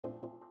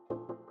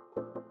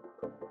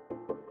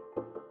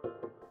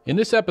In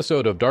this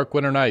episode of Dark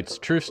Winter Nights,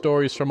 True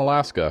Stories from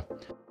Alaska.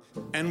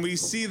 And we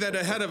see that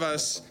ahead of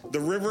us, the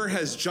river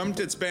has jumped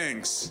its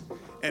banks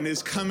and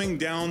is coming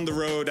down the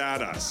road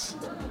at us.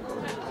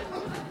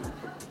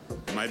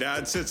 My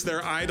dad sits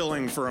there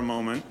idling for a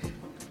moment,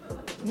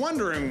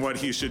 wondering what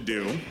he should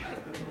do.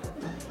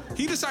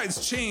 He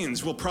decides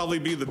chains will probably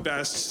be the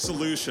best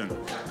solution,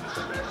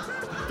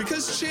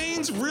 because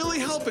chains really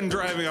help in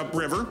driving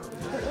upriver.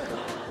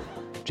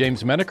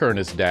 James Mennaker and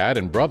his dad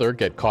and brother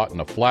get caught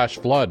in a flash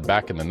flood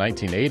back in the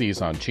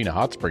 1980s on Chena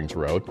Hot Springs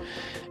Road,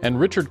 and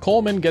Richard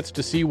Coleman gets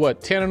to see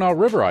what Tanana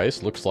River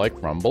ice looks like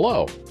from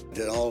below.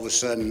 Then all of a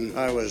sudden,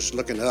 I was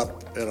looking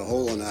up at a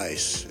hole in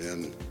ice,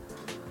 and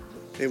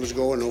it was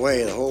going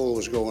away. The hole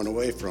was going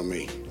away from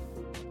me.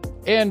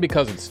 And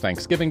because it's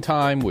Thanksgiving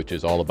time, which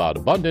is all about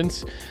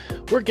abundance,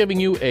 we're giving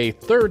you a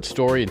third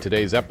story in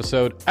today's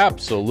episode,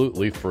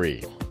 absolutely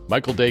free.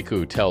 Michael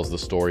Daku tells the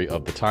story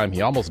of the time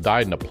he almost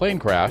died in a plane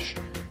crash.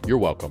 You're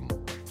welcome.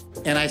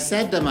 And I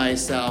said to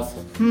myself,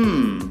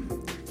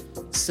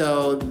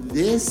 so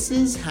this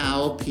is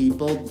how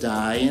people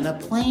die in a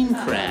plane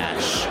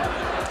crash.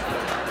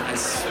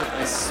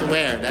 I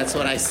swear, that's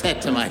what I said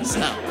to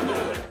myself.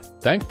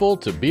 Thankful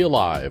to be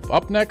alive.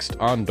 Up next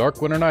on Dark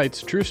Winter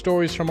Nights, True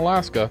Stories from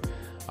Alaska,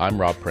 I'm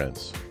Rob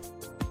Prince.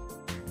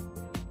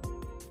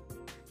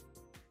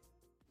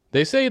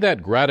 They say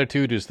that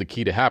gratitude is the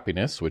key to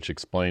happiness, which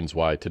explains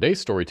why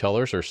today's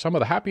storytellers are some of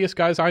the happiest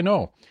guys I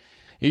know.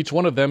 Each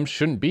one of them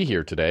shouldn't be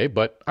here today,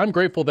 but I'm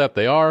grateful that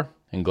they are,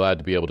 and glad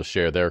to be able to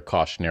share their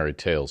cautionary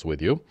tales with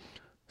you.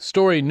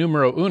 Story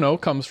numero uno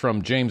comes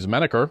from James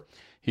Mennaker.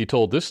 He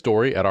told this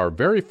story at our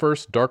very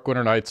first Dark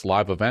Winter Nights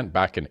live event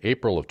back in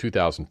April of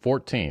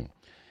 2014.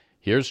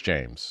 Here's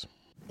James.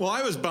 Well,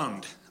 I was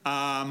bummed.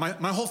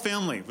 My whole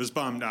family was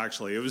bummed,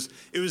 actually. It was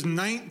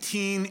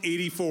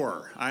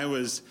 1984. I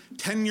was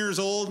 10 years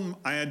old.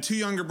 I had two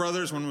younger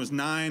brothers. One was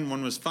 9,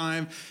 one was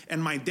 5.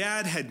 And my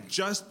dad had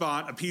just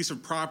bought a piece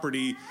of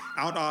property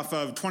out off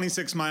of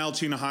 26-mile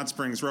Chena Hot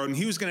Springs Road, and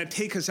he was going to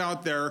take us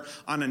out there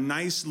on a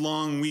nice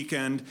long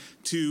weekend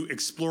to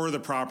explore the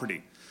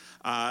property.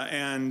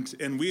 And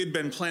we had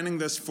been planning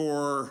this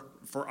for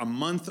a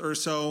month or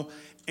so,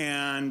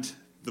 and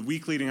the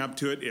week leading up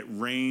to it, it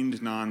rained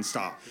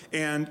nonstop.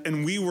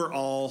 And we were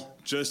all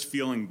just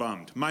feeling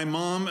bummed. My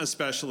mom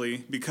especially,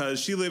 because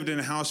she lived in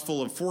a house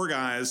full of 4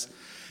 guys,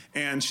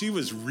 and she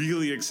was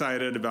really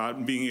excited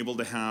about being able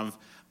to have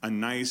a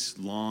nice,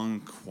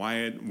 long,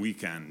 quiet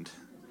weekend.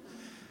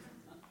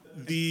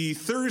 The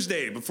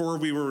Thursday before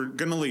we were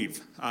going to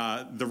leave,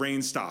 the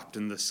rain stopped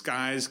and the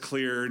skies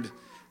cleared,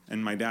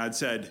 and my dad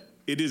said,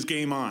 "It is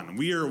game on.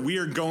 We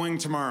are going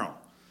tomorrow."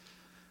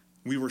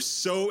 We were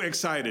so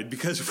excited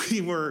because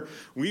we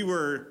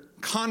were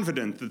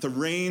confident that the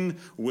rain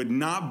would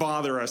not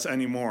bother us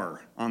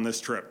anymore on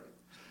this trip.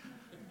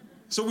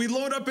 So we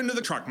load up into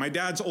the truck, my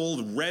dad's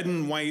old red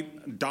and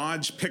white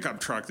Dodge pickup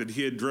truck that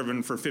he had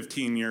driven for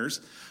 15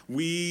 years.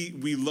 We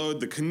load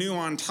the canoe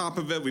on top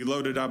of it. We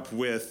load it up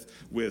with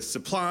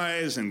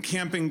supplies and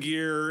camping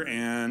gear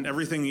and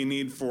everything you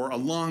need for a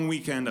long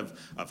weekend of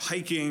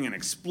hiking and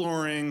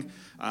exploring.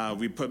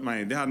 We put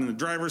my dad in the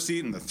driver's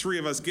seat, and the 3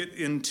 of us get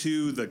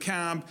into the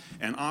cab,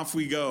 and off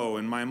we go.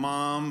 And my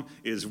mom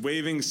is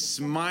waving,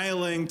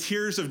 smiling,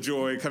 tears of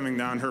joy coming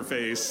down her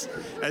face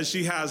as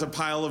she has a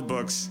pile of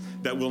books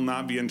that will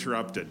not be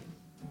interrupted.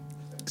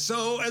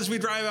 So as we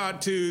drive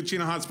out to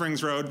Chena Hot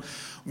Springs Road,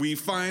 we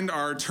find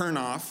our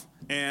turnoff,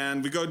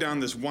 and we go down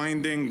this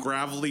winding,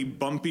 gravelly,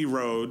 bumpy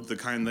road, the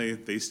kind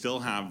they still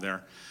have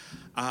there.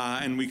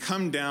 And we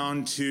come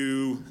down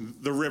to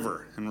the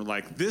river, and we're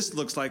like, this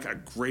looks like a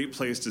great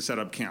place to set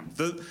up camp.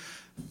 The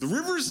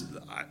river's,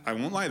 I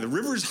won't lie, the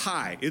river's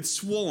high. It's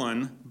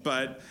swollen,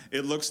 but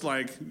it looks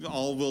like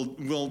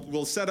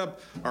we'll set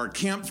up our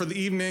camp for the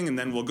evening, and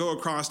then we'll go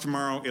across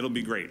tomorrow. It'll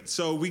be great.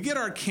 So we get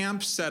our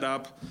camp set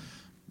up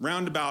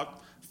round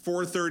about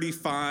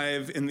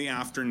 4:35 in the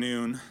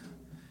afternoon,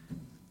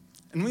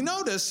 and we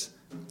notice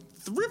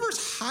the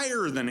river's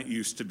higher than it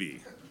used to be.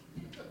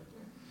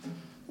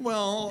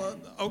 Well,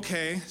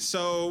 okay,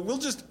 so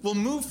we'll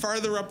move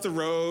farther up the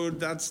road.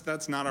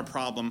 That's not a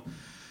problem.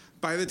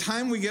 By the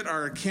time we get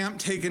our camp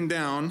taken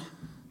down,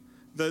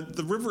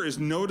 the river is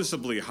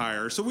noticeably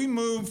higher. So we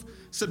move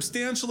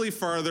substantially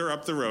farther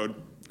up the road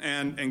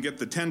and get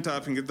the tent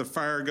up and get the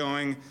fire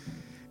going.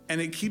 And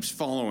it keeps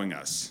following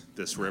us,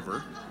 this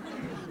river.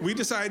 We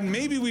decide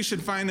maybe we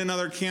should find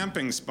another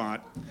camping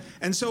spot.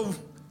 And so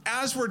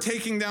as we're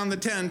taking down the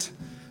tent,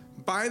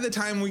 by the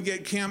time we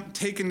get camp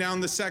taken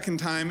down the second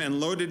time and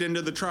loaded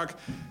into the truck,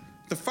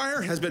 the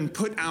fire has been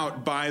put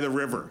out by the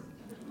river.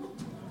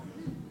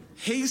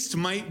 Haste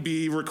might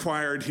be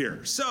required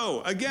here.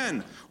 So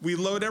again, we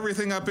load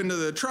everything up into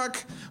the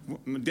truck.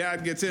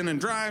 Dad gets in and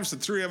drives. The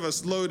 3 of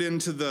us load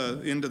into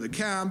the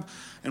cab,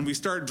 and we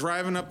start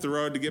driving up the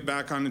road to get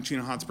back onto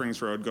Chena Hot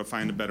Springs Road, go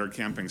find a better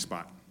camping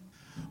spot.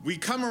 We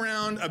come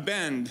around a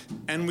bend,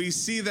 and we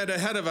see that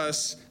ahead of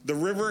us, the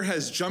river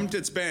has jumped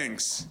its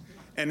banks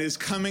and is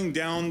coming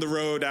down the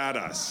road at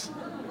us.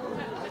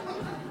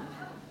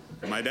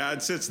 My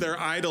dad sits there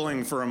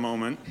idling for a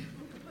moment,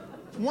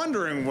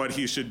 wondering what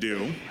he should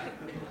do.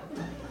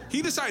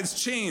 He decides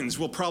chains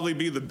will probably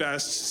be the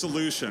best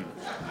solution,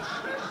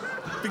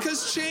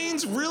 because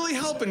chains really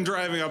help in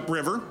driving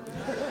upriver.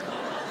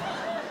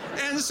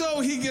 And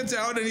so he gets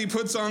out and he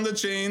puts on the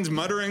chains,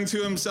 muttering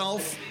to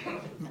himself.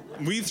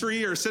 We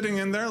three are sitting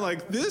in there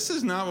like, this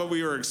is not what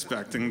we were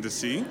expecting to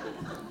see.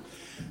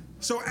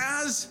 So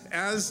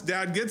as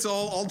Dad gets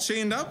all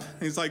chained up,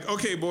 he's like,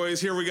 okay,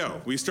 boys, here we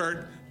go. We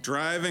start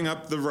driving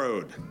up the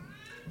road.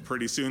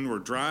 Pretty soon we're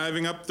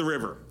driving up the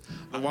river.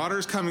 The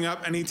water's coming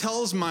up, and he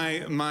tells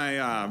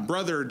my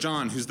brother,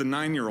 John, who's the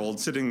 9-year-old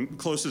sitting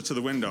closest to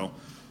the window,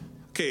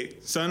 okay,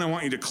 son, I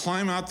want you to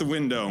climb out the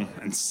window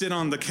and sit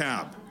on the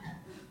cab.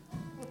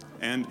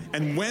 And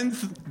when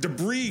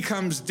debris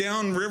comes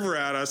down river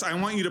at us, I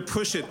want you to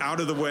push it out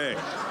of the way.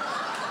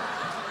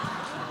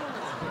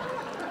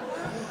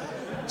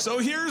 So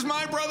here's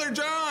my brother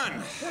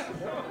John,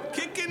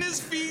 kicking his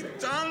feet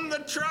on the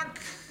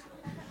truck,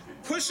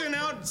 pushing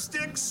out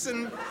sticks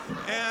and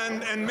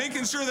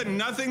making sure that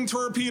nothing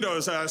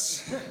torpedoes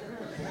us.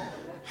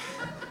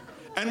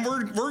 And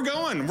we're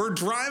going. We're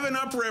driving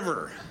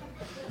upriver.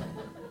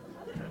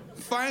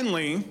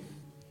 Finally,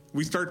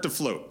 we start to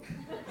float.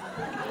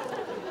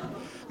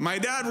 My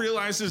dad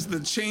realizes the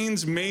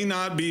chains may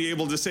not be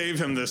able to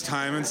save him this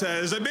time and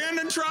says,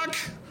 abandon truck,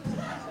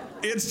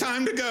 it's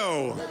time to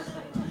go.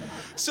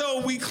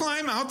 So we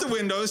climb out the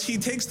windows. He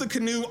takes the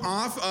canoe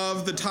off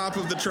of the top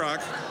of the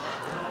truck,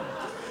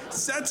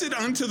 sets it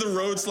onto the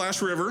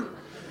road/river.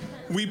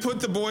 We put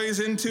the boys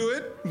into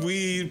it.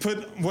 We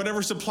put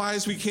whatever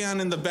supplies we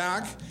can in the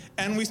back,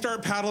 and we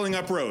start paddling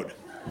up road.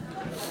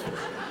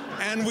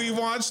 And we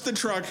watch the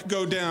truck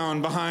go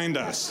down behind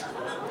us.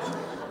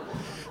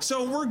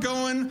 So we're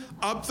going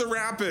up the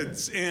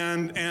rapids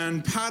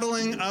and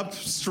paddling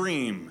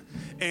upstream.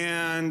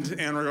 And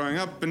we're going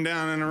up and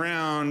down and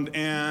around,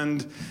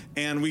 and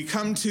we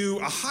come to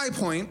a high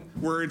point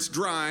where it's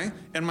dry,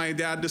 and my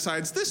dad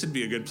decides this would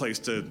be a good place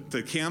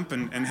to camp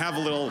and have a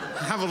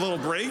little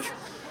break.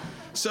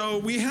 So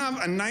we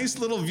have a nice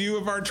little view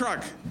of our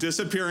truck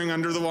disappearing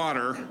under the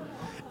water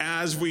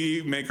as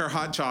we make our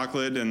hot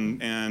chocolate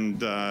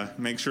and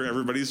make sure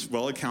everybody's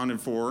well accounted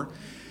for.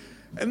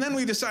 And then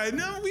we decide,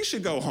 no, we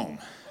should go home.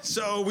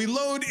 So we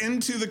load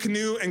into the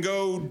canoe and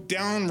go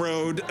down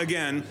road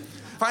again.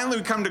 Finally,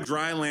 we come to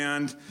dry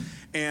land,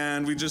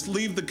 and we just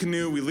leave the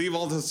canoe, we leave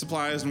all the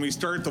supplies, and we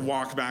start the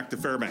walk back to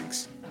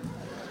Fairbanks.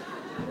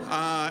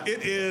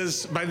 It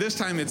is, by this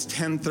time, it's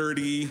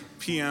 10:30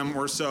 p.m.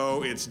 or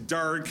so. It's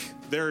dark.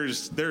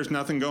 There's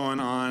nothing going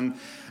on.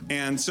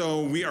 And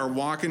so we are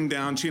walking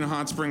down Chena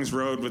Hot Springs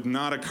Road with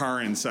not a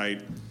car in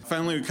sight.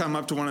 Finally, we come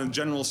up to one of the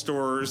general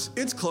stores.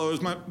 It's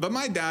closed, but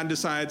my dad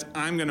decides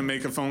I'm going to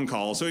make a phone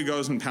call. So he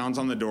goes and pounds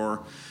on the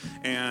door,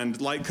 and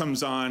light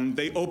comes on.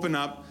 They open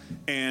up,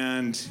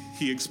 and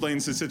he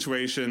explains the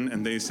situation,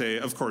 and they say,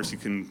 of course, you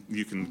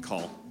can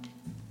call.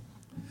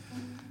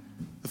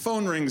 The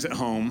phone rings at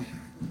home,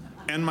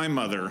 and my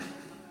mother,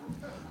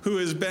 who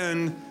has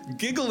been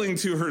giggling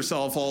to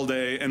herself all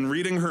day and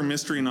reading her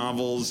mystery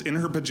novels in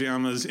her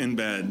pajamas in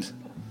bed,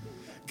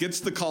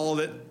 gets the call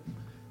that,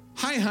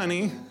 hi,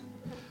 honey.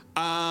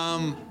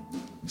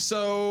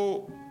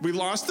 So we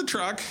lost the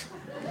truck,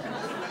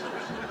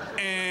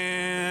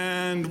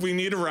 and we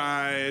need a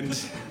ride.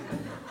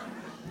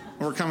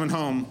 We're coming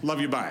home.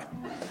 Love you, bye.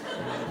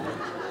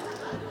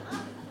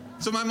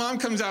 So my mom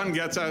comes out and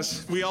gets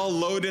us. We all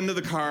load into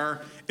the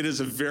car. It is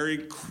a very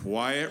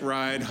quiet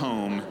ride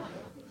home.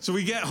 So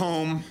we get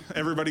home.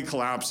 Everybody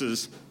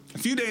collapses. A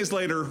few days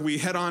later, we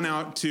head on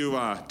out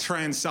to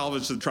try and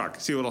salvage the truck,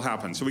 see what'll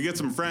happen. So we get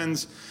some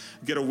friends,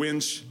 get a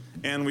winch,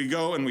 and we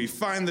go and we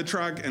find the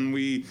truck, and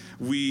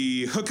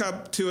we hook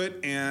up to it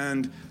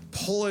and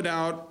pull it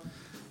out.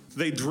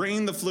 They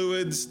drain the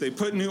fluids, they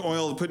put new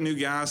oil, they put new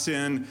gas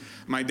in.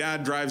 My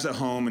dad drives it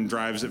home and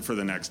drives it for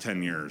the next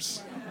 10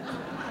 years.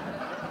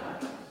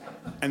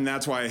 And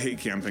that's why I hate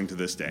camping to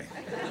this day.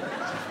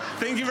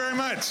 Thank you very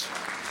much.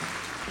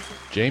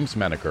 James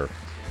Mennaker.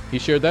 He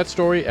shared that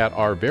story at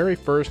our very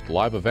first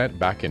live event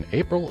back in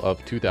April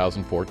of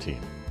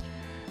 2014.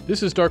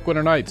 This is Dark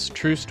Winter Nights,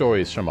 True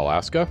Stories from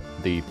Alaska,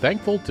 the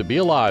Thankful to Be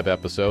Alive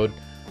episode.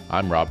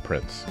 I'm Rob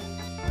Prince.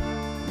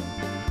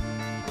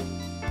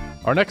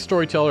 Our next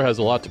storyteller has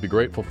a lot to be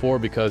grateful for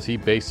because he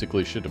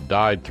basically should have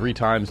died 3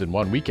 times in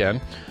one weekend,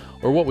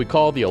 or what we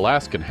call the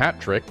Alaskan hat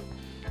trick.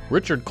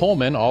 Richard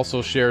Coleman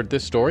also shared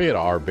this story at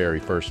our very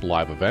first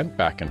live event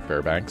back in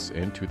Fairbanks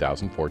in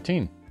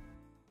 2014.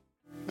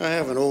 I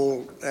have an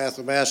old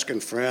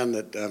Athabascan friend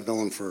that I've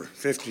known for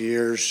 50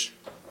 years.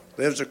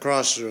 Lives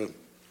across the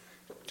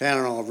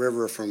Tanana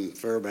River from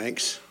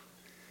Fairbanks.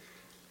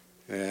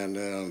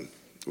 And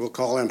we'll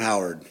call him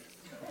Howard.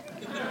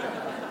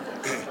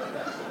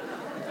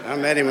 I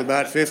met him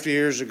about 50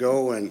 years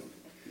ago, and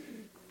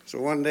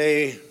so one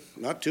day,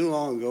 not too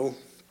long ago,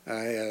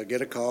 I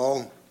get a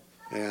call,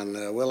 and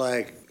will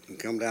I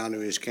come down to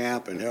his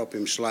camp and help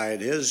him slide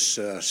his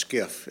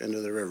skiff into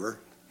the river.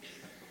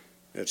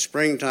 It's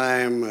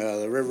springtime,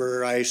 the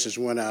river ice has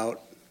went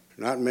out,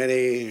 not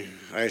many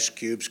ice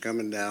cubes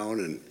coming down,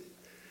 and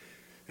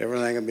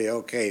everything will be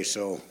okay.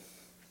 So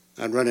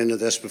I'd run into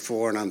this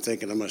before, and I'm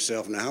thinking to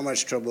myself, now how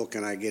much trouble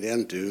can I get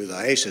into? The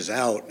ice is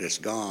out, it's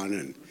gone,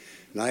 and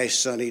nice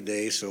sunny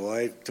day, so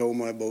I towed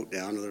my boat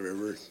down to the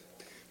river,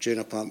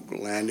 Chinnapump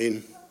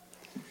landing,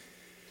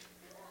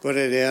 put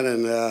it in,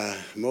 and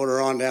motor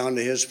on down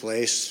to his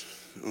place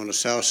on the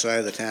south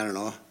side of the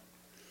Tanana.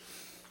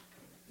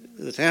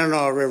 The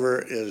Tanana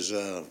River is,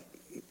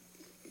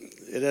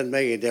 it doesn't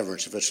make any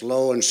difference. If it's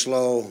low and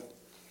slow,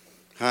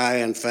 high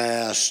and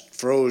fast,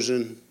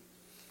 frozen,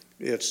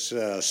 it's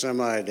a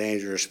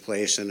semi-dangerous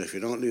place, and if you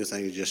don't do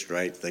things just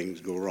right,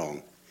 things go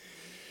wrong.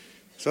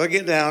 So I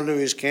get down to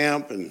his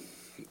camp, and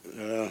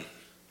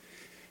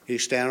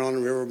he's standing on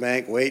the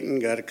riverbank waiting,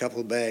 got a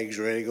couple of bags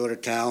ready to go to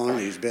town.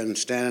 He's been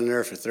standing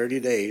there for 30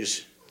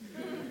 days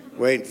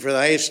waiting for the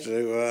ice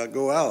to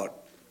go out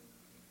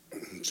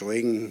so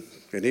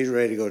and he's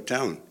ready to go to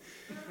town.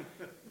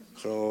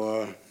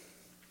 So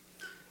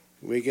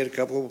we get a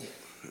couple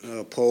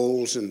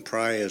poles and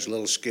pry his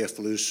little skiff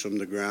loose from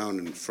the ground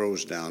and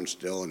froze down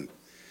still. And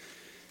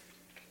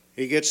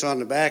he gets on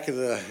the back of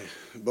the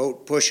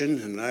boat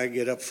pushing, and I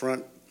get up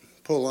front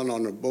pulling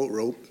on the boat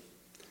rope.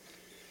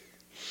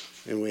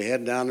 And we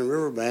head down the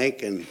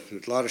riverbank, and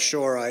there's a lot of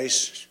shore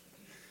ice.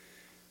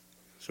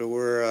 So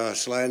we're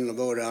sliding the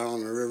boat out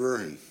on the river,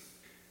 and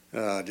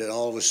then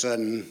all of a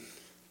sudden,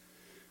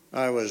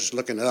 I was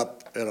looking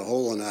up at a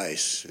hole in the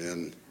ice,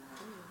 and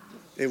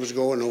it was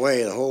going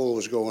away. The hole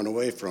was going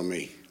away from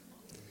me.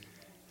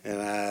 And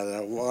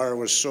the water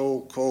was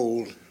so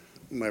cold,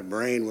 my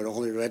brain would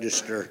only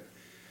register,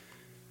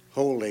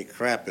 holy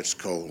crap, it's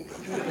cold.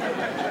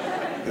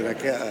 And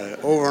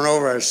over and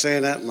over, I was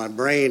saying that in my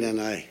brain,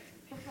 and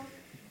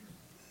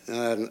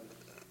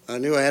I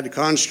knew I had to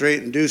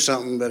concentrate and do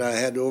something, but I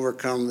had to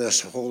overcome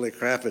this holy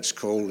crap, it's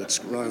cold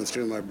that's running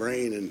through my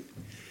brain. And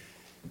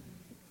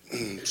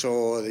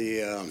so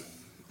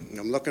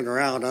I'm looking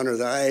around under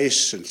the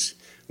ice. It's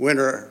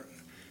winter,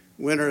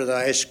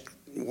 the ice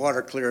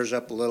water clears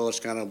up a little. It's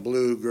kind of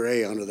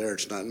blue-gray under there.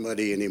 It's not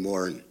muddy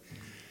anymore. And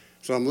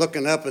so I'm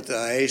looking up at the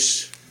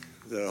ice.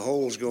 The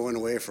hole's going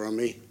away from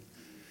me.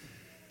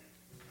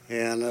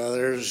 And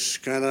there's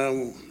kind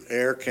of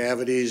air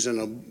cavities,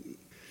 and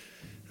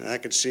I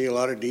could see a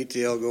lot of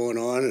detail going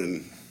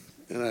on.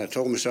 And I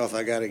told myself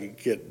I got to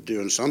get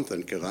doing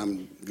something because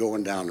I'm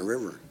going down the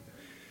river.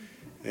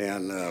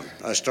 And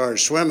I started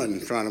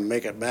swimming, trying to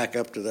make it back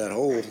up to that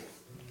hole.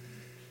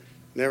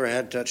 Never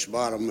had touched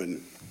bottom.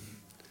 And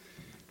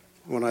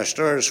when I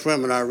started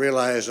swimming, I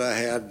realized I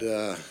had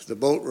the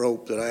boat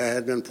rope that I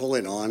had been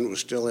pulling on was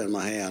still in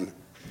my hand.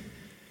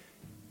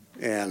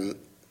 And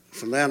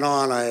from then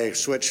on, I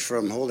switched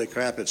from holy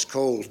crap, it's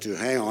cold to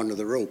hang on to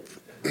the rope.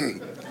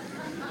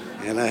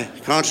 And I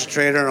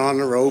concentrated on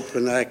the rope,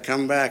 and I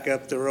come back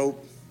up the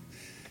rope,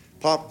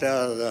 popped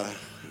out of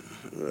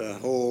the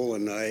hole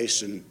in the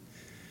ice, and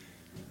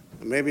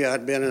maybe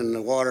I'd been in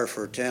the water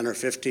for 10 or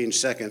 15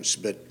 seconds,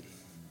 but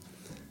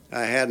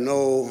I had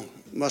no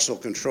muscle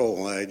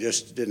control. I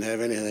just didn't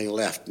have anything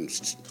left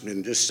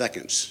in just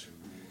seconds.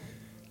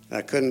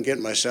 I couldn't get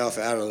myself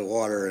out of the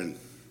water, and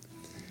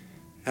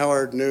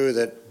Howard knew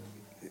that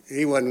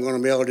he wasn't going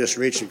to be able to just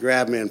reach and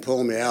grab me and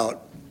pull me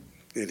out.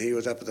 And he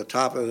was up at the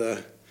top of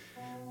the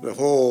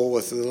hole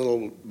with the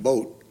little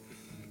boat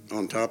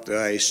on top of the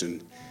ice.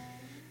 And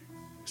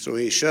so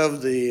he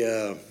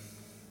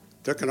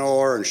took an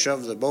oar and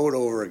shoved the boat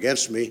over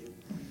against me.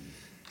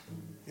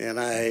 And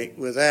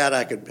with that,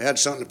 I had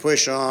something to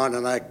push on,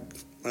 and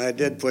I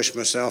did push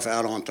myself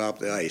out on top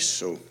of the ice.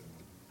 So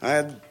I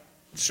had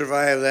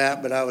survived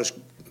that, but I was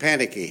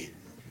panicky.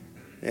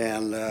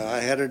 And I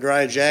had a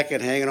dry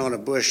jacket hanging on a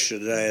bush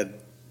that I had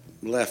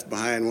left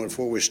behind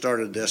before we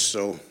started this.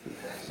 So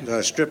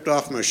I stripped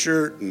off my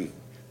shirt and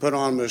put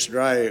on this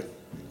dry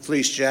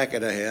fleece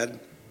jacket I had,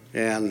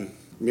 and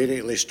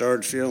immediately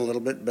started feeling a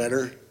little bit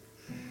better.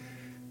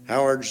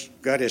 Howard's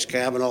got his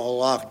cabin all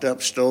locked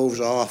up, stoves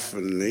off,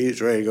 and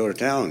he's ready to go to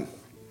town.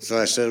 So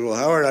I said, well,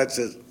 Howard, I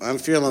said, I'm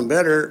feeling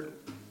better.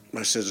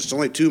 I said, it's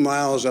only 2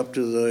 miles up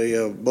to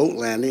the boat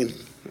landing.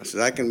 I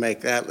said, I can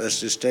make that. Let's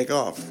just take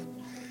off.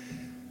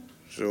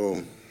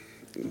 So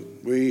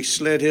we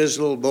slid his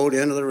little boat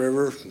into the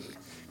river,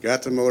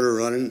 got the motor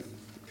running.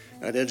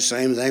 I did the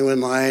same thing with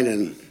mine,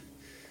 and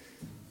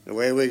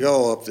away we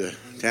go up the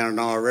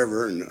Tanana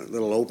River in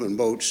little open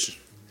boats.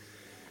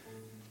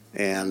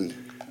 And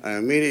I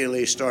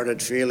immediately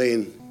started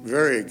feeling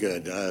very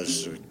good. I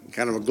was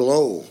kind of a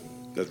glow.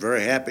 I was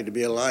very happy to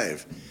be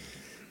alive.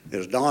 It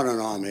was dawning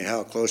on me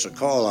how close a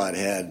call I'd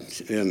had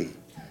in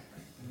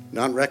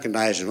not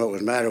recognizing what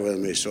was the matter with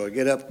me. So I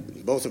get up,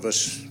 both of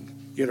us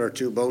get our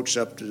 2 boats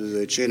up to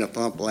the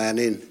Chinnapump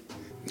landing.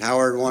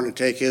 Howard wanted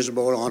to take his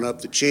boat on up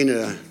the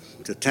Chena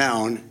to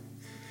town.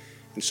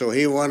 And so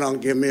he went on,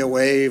 give me a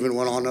wave, and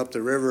went on up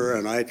the river,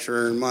 and I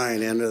turned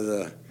mine into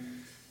the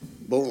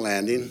boat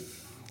landing.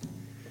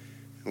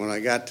 When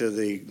I got to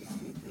the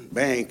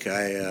bank,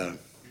 I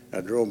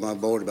drove my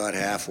boat about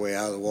halfway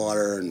out of the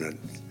water and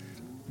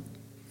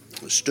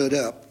stood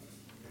up.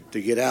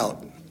 to get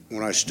out.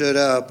 When I stood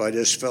up, I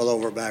just fell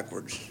over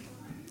backwards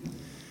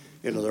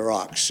into the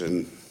rocks,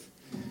 and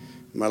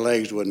my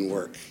legs wouldn't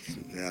work,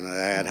 and I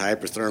had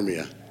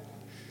hypothermia.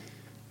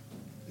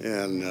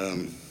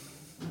 And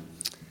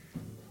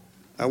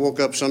I woke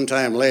up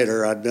sometime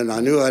later. I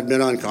knew I'd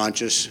been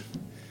unconscious.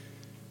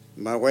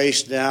 My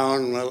waist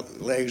down, my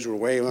legs were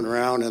waving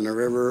around in the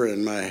river,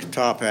 and my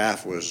top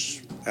half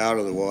was out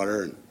of the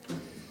water, and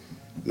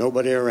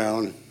nobody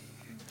around.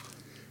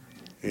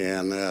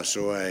 And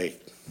so I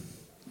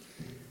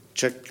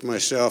checked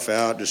myself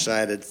out,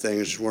 decided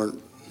things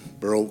weren't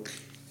broke,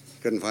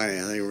 couldn't find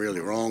anything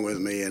really wrong with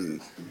me,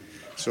 and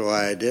so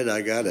I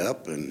got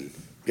up and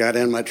got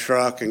in my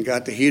truck and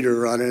got the heater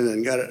running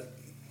and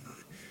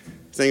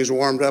things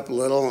warmed up a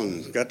little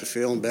and got to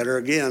feeling better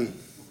again.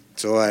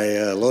 So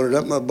I loaded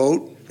up my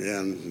boat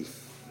and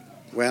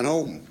went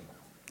home.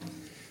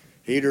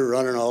 Heater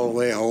running all the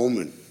way home,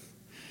 and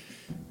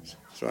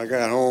so I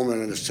got home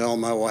and I was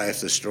telling my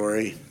wife the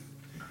story,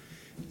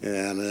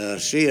 and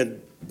she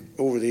had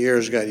over the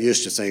years got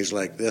used to things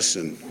like this,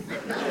 and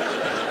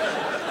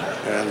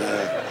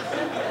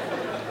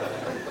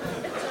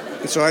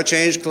so I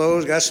changed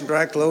clothes, got some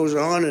dry clothes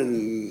on,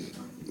 and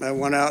I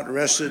went out the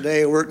rest of the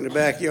day, worked in the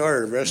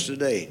backyard the rest of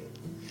the day.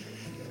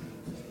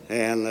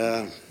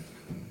 And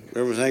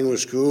everything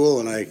was cool,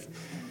 and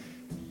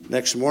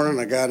next morning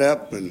I got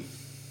up and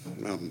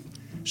I'm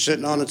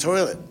sitting on the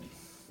toilet.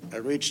 I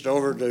reached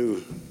over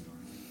to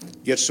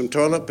get some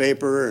toilet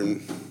paper,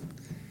 and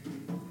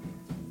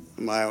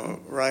my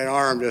right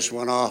arm just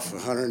went off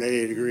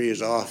 180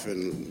 degrees off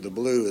in the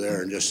blue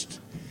there, and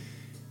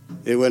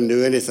it wouldn't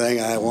do anything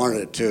I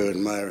wanted it to,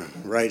 and my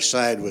right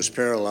side was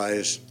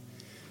paralyzed,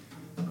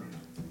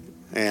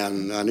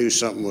 and I knew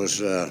something was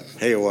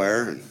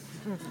haywire. And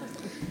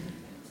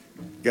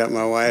got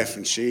my wife,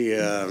 and she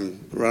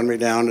run me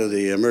down to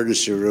the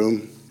emergency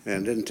room,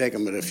 and didn't take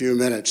them but a few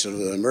minutes of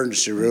the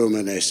emergency room,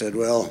 and they said,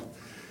 well,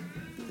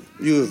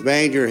 you've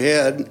banged your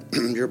head,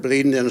 you're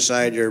bleeding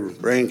inside your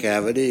brain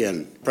cavity,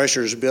 and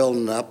pressure's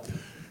building up,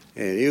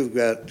 and you've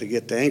got to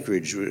get to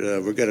Anchorage.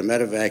 We're going to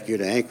medevac you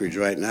to Anchorage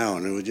right now.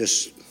 And it was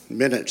just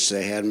minutes.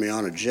 They had me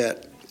on a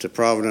jet to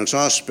Providence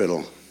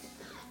Hospital.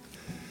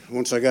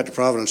 Once I got to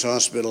Providence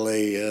Hospital,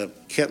 they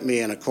kept me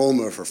in a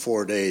coma for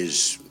 4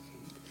 days,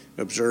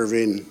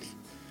 observing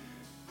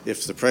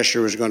if the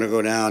pressure was going to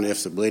go down,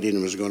 if the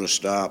bleeding was going to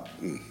stop.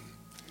 And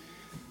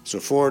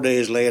so 4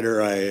 days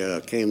later, I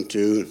came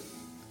to,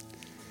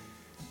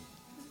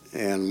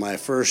 and my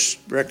first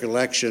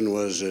recollection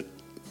was that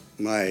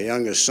my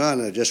youngest son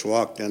had just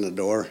walked in the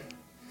door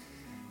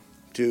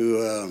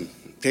to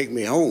take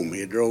me home.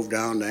 He drove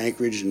down to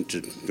Anchorage and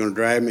going to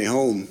drive me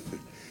home.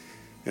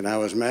 And I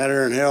was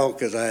madder than hell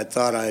because I had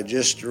thought I had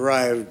just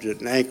arrived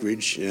at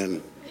Anchorage,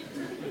 and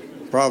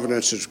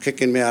Providence was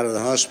kicking me out of the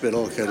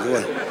hospital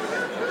because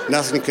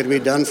nothing could be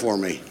done for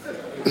me.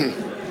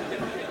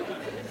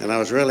 And I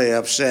was really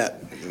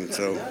upset. And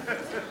so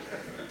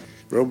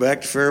drove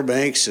back to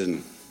Fairbanks,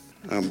 and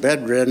I'm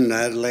bedridden.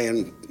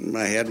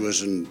 My head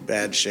was in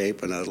bad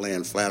shape, and I was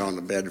laying flat on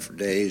the bed for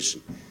days.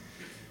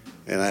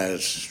 And I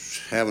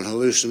was having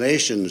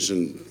hallucinations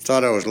and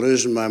thought I was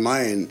losing my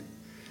mind.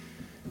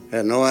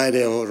 Had no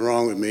idea what was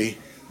wrong with me.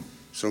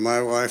 So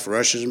my wife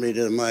rushes me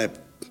to my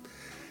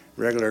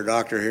regular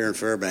doctor here in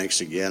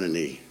Fairbanks again, and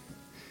he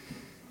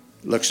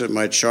looks at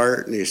my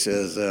chart and he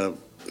says,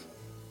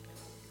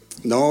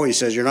 no, he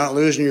says, you're not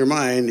losing your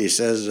mind. He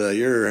says,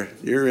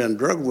 you're in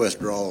drug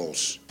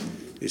withdrawals.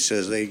 He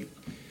says, they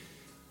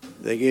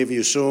gave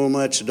you so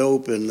much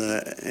dope in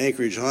the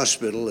Anchorage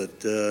hospital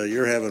that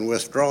you're having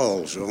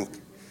withdrawals. So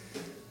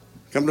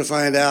come to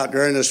find out,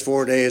 during this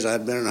 4 days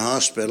I'd been in the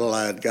hospital,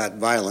 I had got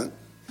violent.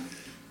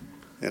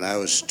 And I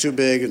was too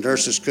big, and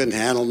nurses couldn't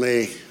handle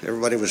me.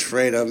 Everybody was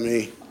afraid of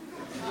me.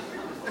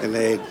 And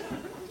they'd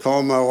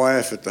call my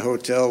wife at the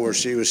hotel where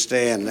she was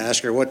staying and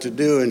ask her what to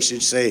do, and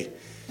she'd say,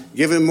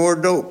 give him more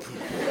dope.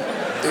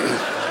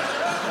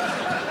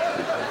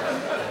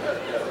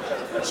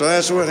 So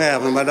that's what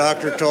happened. My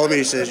doctor told me,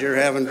 he says, you're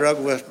having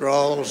drug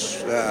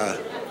withdrawals.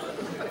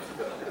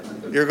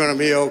 You're going to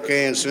be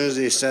okay. And as soon as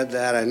he said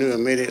that, I knew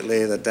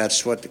immediately that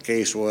that's what the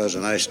case was,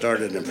 and I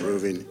started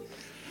improving.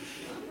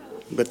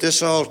 But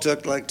this all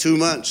took like 2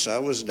 months. I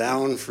was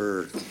down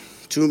for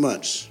 2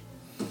 months.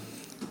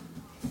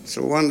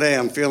 So one day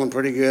I'm feeling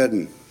pretty good,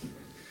 and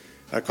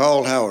I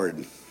called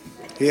Howard.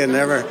 He had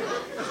never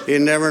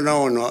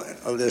known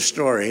of this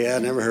story. He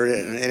had never heard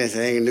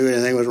anything, knew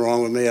anything was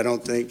wrong with me, I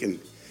don't think. And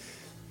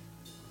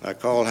I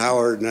called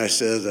Howard, and I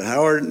said,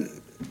 Howard,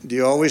 do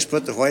you always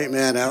put the white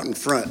man out in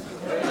front?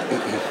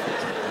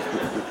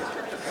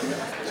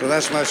 So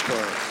that's my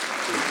story.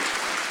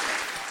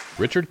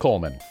 Richard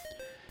Coleman.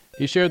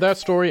 He shared that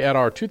story at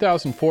our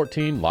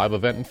 2014 live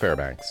event in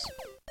Fairbanks.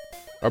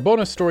 Our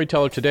bonus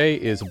storyteller today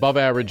is above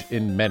average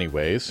in many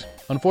ways.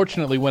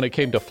 Unfortunately, when it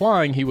came to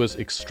flying, he was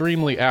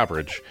extremely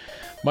average.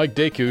 Mike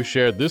Daku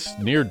shared this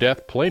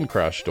near-death plane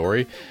crash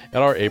story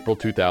at our April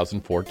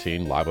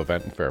 2014 live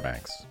event in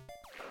Fairbanks.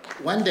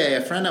 One day,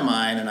 a friend of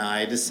mine and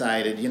I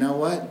decided, you know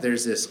what?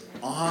 There's this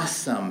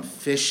awesome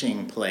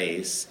fishing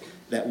place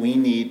that we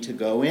need to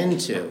go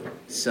into.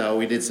 So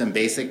we did some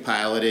basic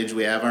pilotage.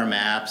 We have our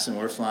maps, and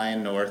we're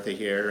flying north of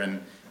here.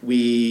 And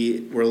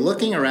we were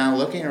looking around,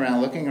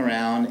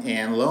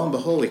 and lo and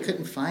behold, we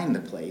couldn't find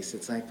the place.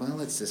 It's like, well,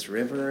 it's this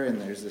river,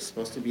 and there's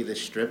supposed to be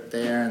this strip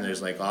there, and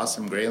there's like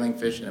awesome grayling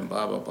fishing and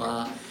blah, blah,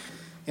 blah.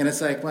 And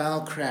it's like,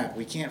 well, crap,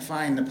 we can't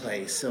find the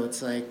place. So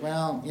it's like,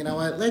 well, you know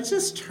what, let's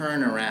just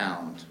turn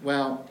around.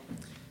 Well,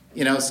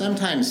 you know,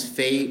 sometimes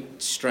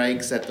fate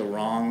strikes at the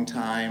wrong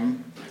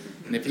time.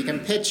 And if you can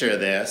picture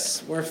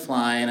this, we're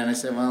flying, and I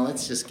said, well,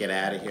 let's just get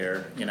out of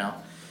here, you know.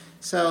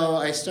 So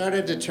I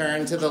started to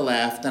turn to the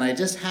left, and I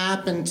just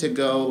happened to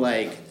go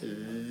like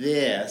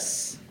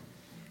this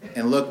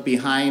and look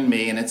behind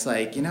me, and it's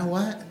like, you know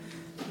what?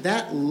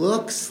 That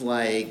looks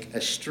like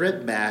a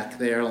strip back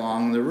there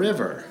along the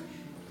river.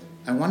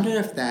 I wonder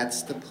if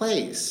that's the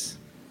place.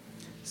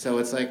 So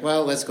it's like,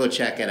 well, let's go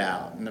check it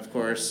out. And of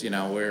course, you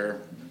know,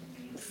 we're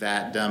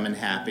fat, dumb, and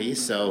happy,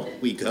 so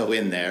we go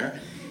in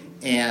there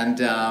and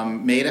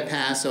made a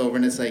pass over,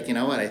 and it's like, you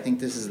know what, I think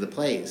this is the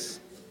place.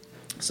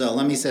 So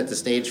let me set the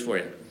stage for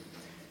you.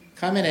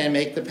 Coming in,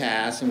 make the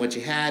pass, and what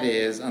you had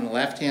is, on the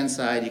left-hand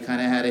side, you kind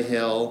of had a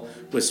hill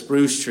with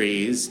spruce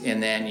trees,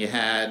 and then you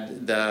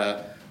had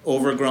the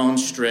overgrown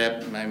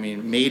strip,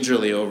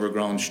 majorly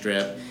overgrown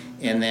strip,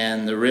 and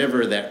then the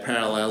river that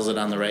parallels it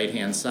on the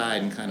right-hand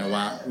side and kind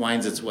of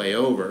winds its way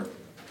over.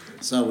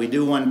 So we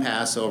do one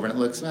pass over, and it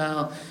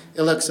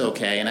looks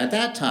okay. And at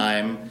that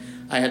time,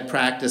 I had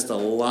practiced a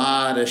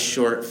lot of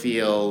short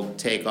field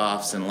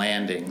takeoffs and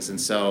landings.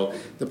 And so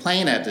the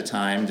plane at the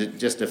time,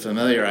 just to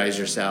familiarize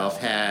yourself,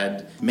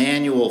 had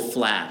manual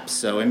flaps.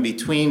 So in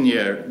between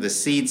the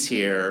seats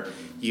here,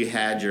 you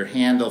had your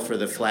handle for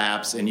the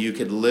flaps, and you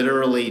could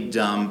literally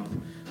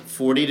dump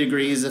 40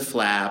 degrees of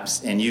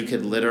flaps, and you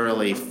could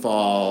literally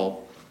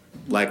fall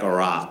like a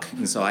rock.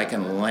 And so I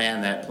can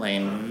land that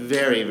plane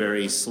very,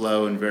 very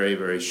slow and very,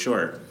 very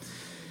short.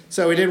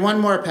 So we did one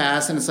more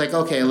pass, and it's like,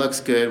 okay, it looks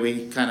good.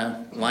 We kind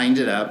of lined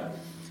it up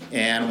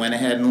and went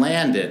ahead and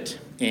landed.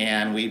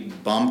 And we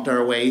bumped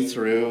our way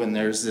through, and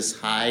there's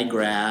this high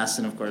grass,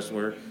 and of course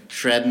we're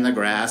shredding the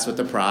grass with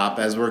the prop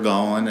as we're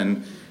going,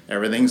 and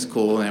everything's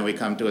cool, and then we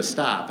come to a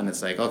stop, and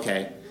it's like,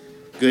 okay,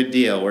 good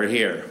deal, we're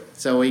here.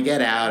 So we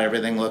get out,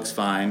 everything looks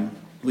fine.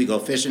 We go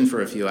fishing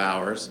for a few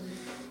hours,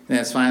 and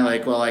it's finally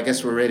like, well, I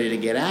guess we're ready to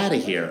get out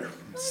of here.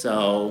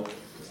 So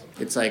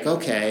it's like,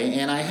 okay,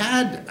 and I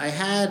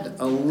had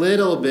a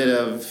little bit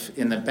of,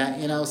 in the back,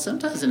 you know,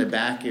 sometimes in the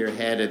back of your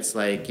head, it's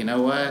like, you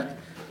know what,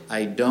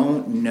 I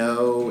don't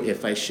know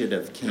if I should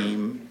have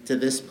came to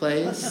this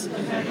place.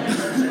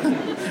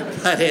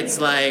 But it's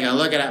like, I'm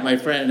looking at my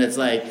friend, and it's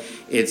like,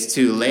 it's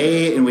too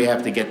late, and we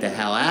have to get the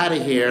hell out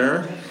of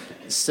here.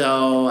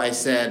 So I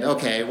said,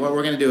 okay, what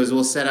we're going to do is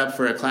we'll set up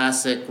for a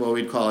classic, what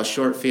we'd call a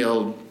short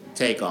field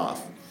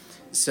takeoff.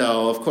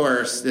 So, of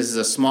course, this is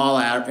a small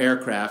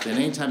aircraft, and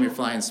anytime you're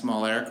flying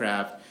small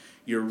aircraft,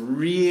 you're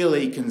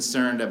really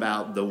concerned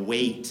about the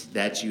weight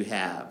that you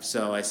have.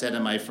 So I said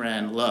to my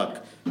friend,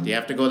 look, do you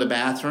have to go to the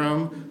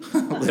bathroom?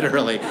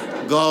 Literally,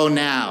 go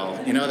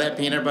now. You know that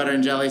peanut butter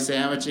and jelly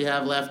sandwich you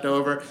have left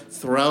over?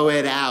 Throw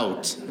it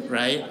out,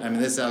 right? I mean,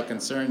 this is how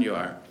concerned you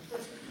are.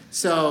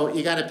 So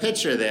you got to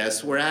picture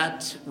this.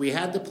 We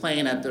had the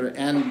plane at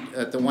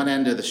the one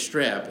end of the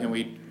strip, and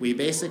we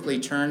basically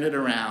turned it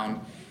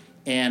around.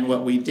 And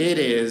what we did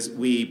is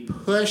we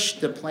pushed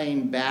the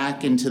plane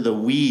back into the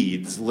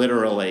weeds,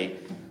 literally.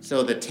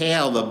 So the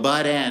tail, the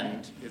butt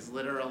end, is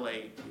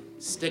literally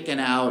sticking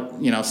out,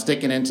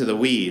 sticking into the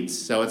weeds.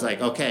 So it's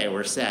like, okay,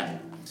 we're set.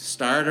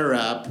 Start her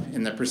up.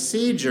 And the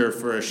procedure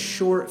for a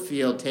short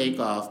field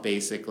takeoff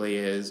basically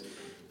is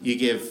you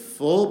give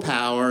full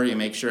power, you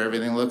make sure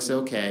everything looks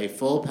okay,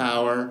 full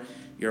power,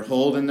 you're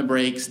holding the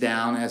brakes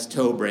down as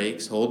toe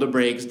brakes, hold the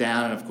brakes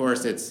down, and of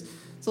course it's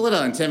a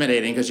little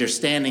intimidating because you're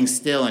standing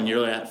still and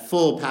you're at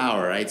full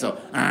power, right? So,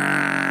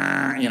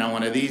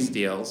 one of these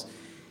deals.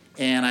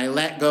 And I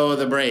let go of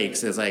the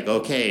brakes. It's like,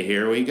 okay,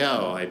 here we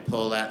go. I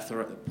pull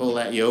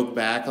that yoke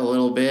back a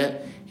little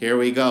bit. Here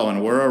we go.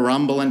 And we're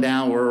rumbling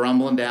down.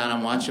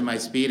 I'm watching my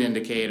speed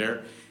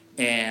indicator.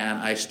 And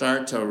I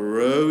start to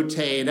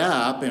rotate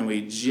up, and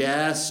we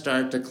just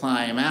start to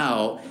climb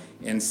out.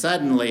 And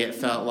suddenly it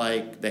felt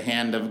like the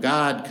hand of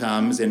God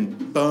comes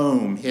and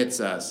boom, hits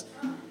us.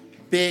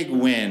 Big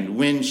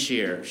wind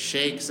shear,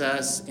 shakes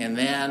us, and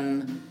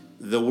then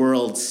the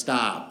world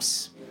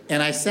stops.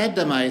 And I said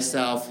to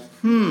myself,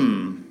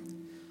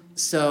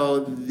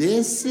 so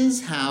this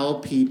is how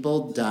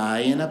people die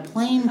in a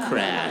plane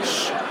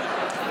crash.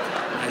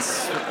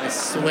 I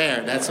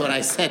swear, that's what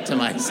I said to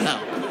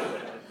myself.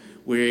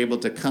 We were able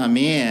to come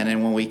in,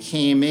 and when we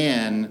came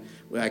in,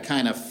 I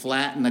kind of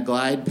flattened the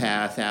glide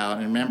path out.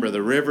 And remember,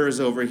 the river's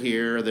over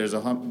here. There's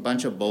a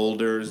bunch of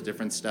boulders,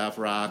 different stuff,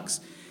 rocks.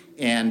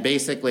 And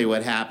basically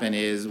what happened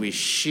is we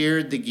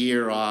sheared the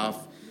gear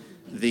off.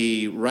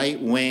 The right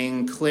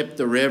wing clipped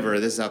the river.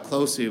 This is how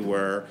close we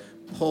were.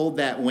 pulled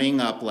that wing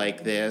up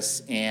like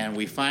this, and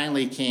we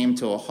finally came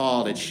to a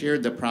halt. It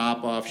sheared the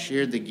prop off,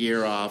 sheared the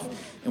gear off,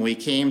 and we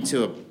came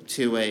to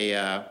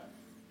a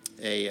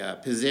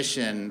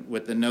position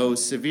with the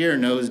severe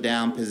nose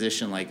down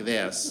position like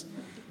this.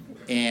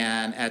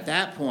 And at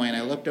that point,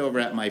 I looked over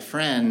at my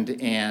friend,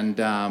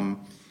 and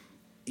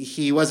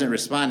he wasn't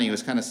responding. He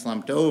was kind of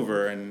slumped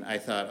over, and I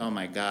thought, oh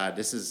my God,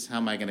 how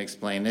am I going to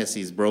explain this?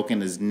 He's broken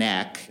his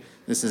neck.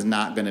 This is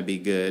not going to be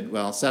good.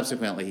 Well,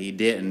 subsequently he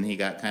didn't. He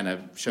got kind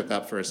of shook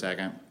up for a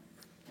second.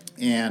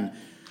 And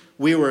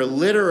we were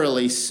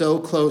literally so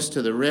close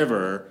to the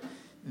river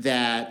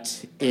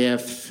that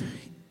if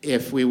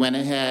we went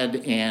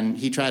ahead and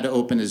he tried to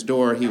open his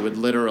door, he would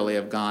literally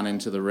have gone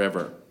into the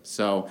river.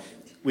 So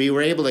we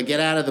were able to get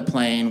out of the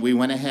plane. We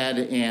went ahead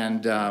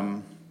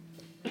and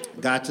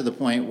got to the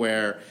point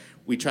where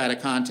we try to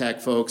contact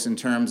folks in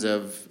terms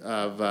of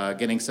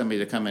getting somebody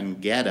to come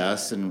and get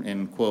us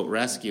and, quote,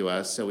 rescue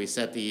us. So we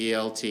set the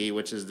ELT,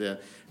 which is the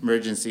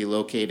emergency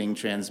locating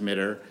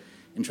transmitter,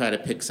 and try to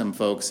pick some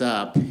folks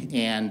up.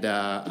 And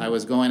I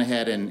was going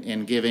ahead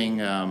and giving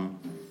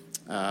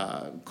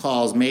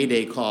calls,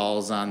 Mayday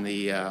calls on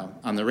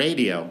the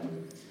radio.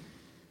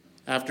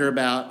 After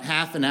about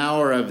half an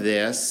hour of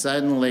this,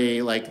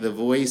 suddenly, like, the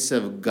voice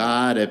of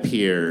God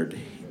appeared.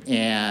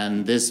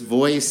 And this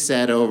voice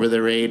said over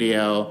the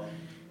radio,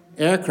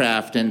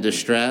 "Aircraft in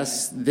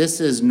distress, this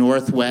is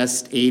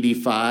Northwest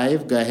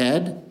 85, go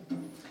ahead."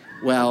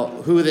 Well,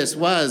 who this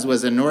was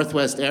a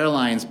Northwest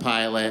Airlines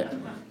pilot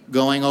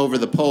going over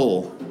the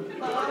pole.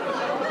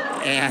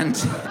 And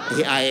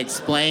I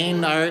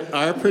explained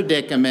our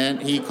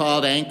predicament. He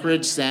called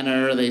Anchorage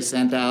Center. They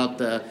sent out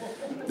the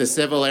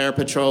Civil Air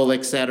Patrol,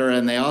 et cetera,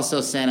 and they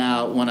also sent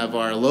out one of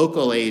our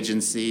local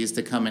agencies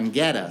to come and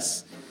get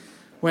us.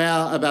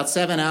 Well, about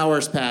 7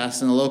 hours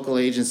passed, and the local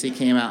agency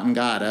came out and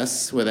got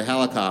us with a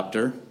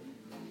helicopter.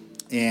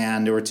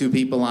 And there were two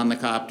people on the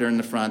copter in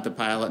the front, the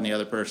pilot and the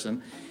other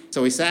person.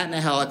 So we sat in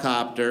a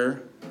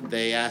helicopter.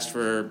 They asked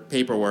for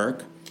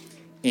paperwork.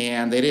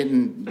 And they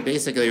didn't,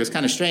 basically, it was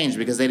kind of strange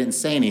because they didn't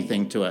say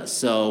anything to us.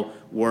 So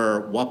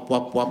we're whoop,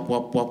 whoop, whoop,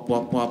 whoop, whoop,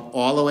 whoop, whoop,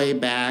 all the way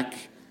back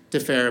to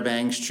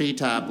Fairbanks,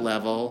 treetop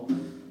level,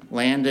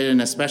 landed in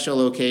a special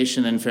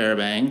location in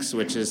Fairbanks,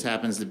 which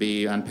happens to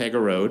be on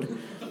Pega Road.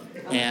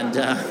 And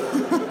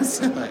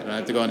so I don't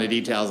have to go into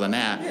details on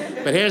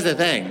that. But here's the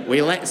thing.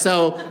 We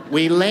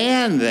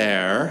land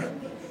there,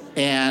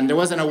 and there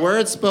wasn't a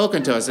word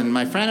spoken to us. And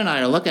my friend and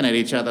I are looking at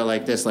each other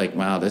like this, like,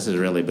 wow, this is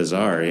really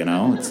bizarre, you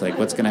know? It's like,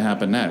 what's going to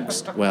happen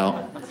next?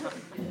 Well,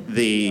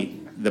 the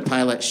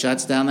pilot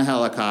shuts down the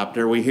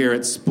helicopter. We hear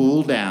it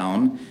spool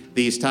down.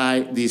 These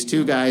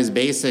two guys,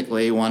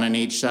 basically, one on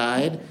each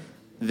side,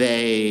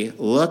 they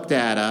looked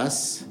at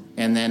us,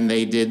 and then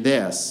they did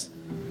this.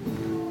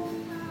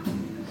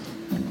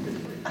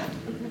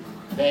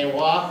 They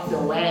walked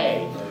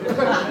away.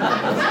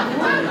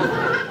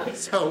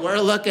 So we're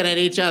looking at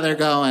each other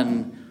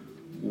going,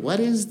 what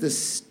is the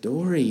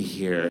story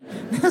here?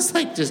 It's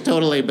like just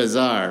totally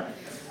bizarre.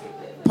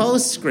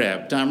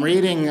 Postscript. I'm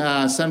reading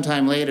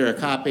sometime later a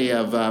copy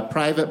of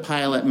Private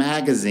Pilot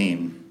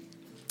magazine.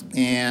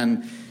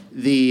 And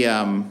the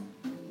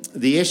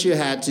issue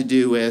had to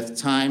do with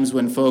times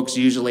when folks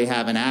usually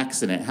have an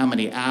accident. How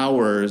many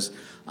hours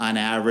on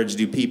average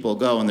do people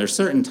go? And there's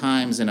certain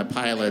times in a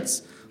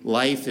pilot's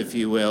life, if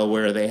you will,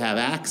 where they have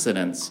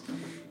accidents.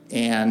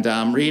 And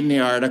I'm reading the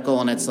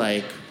article, and it's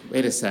like,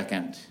 wait a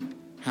second,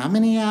 how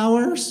many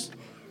hours?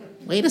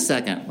 Wait a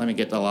second, let me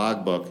get the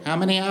logbook. How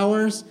many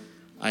hours?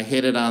 I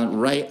hit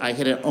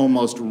it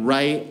almost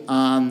right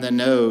on the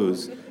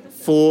nose.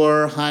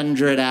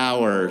 400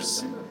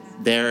 hours.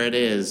 There it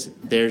is.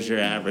 There's your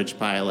average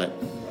pilot.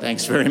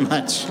 Thanks very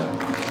much.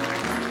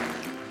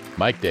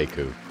 Mike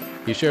Daku.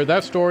 He shared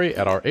that story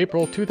at our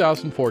April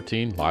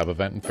 2014 live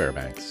event in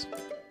Fairbanks.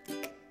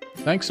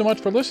 Thanks so much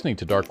for listening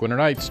to Dark Winter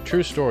Nights,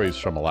 True Stories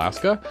from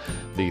Alaska,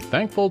 the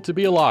Thankful to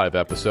Be Alive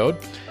episode.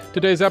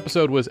 Today's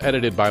episode was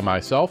edited by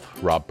myself,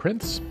 Rob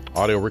Prince,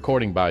 audio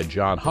recording by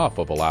John Huff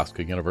of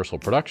Alaska Universal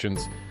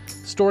Productions,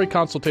 story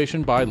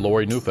consultation by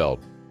Lori Neufeld.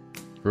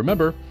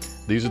 Remember,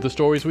 these are the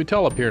stories we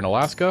tell up here in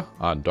Alaska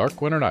on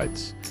Dark Winter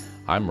Nights.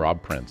 I'm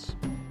Rob Prince.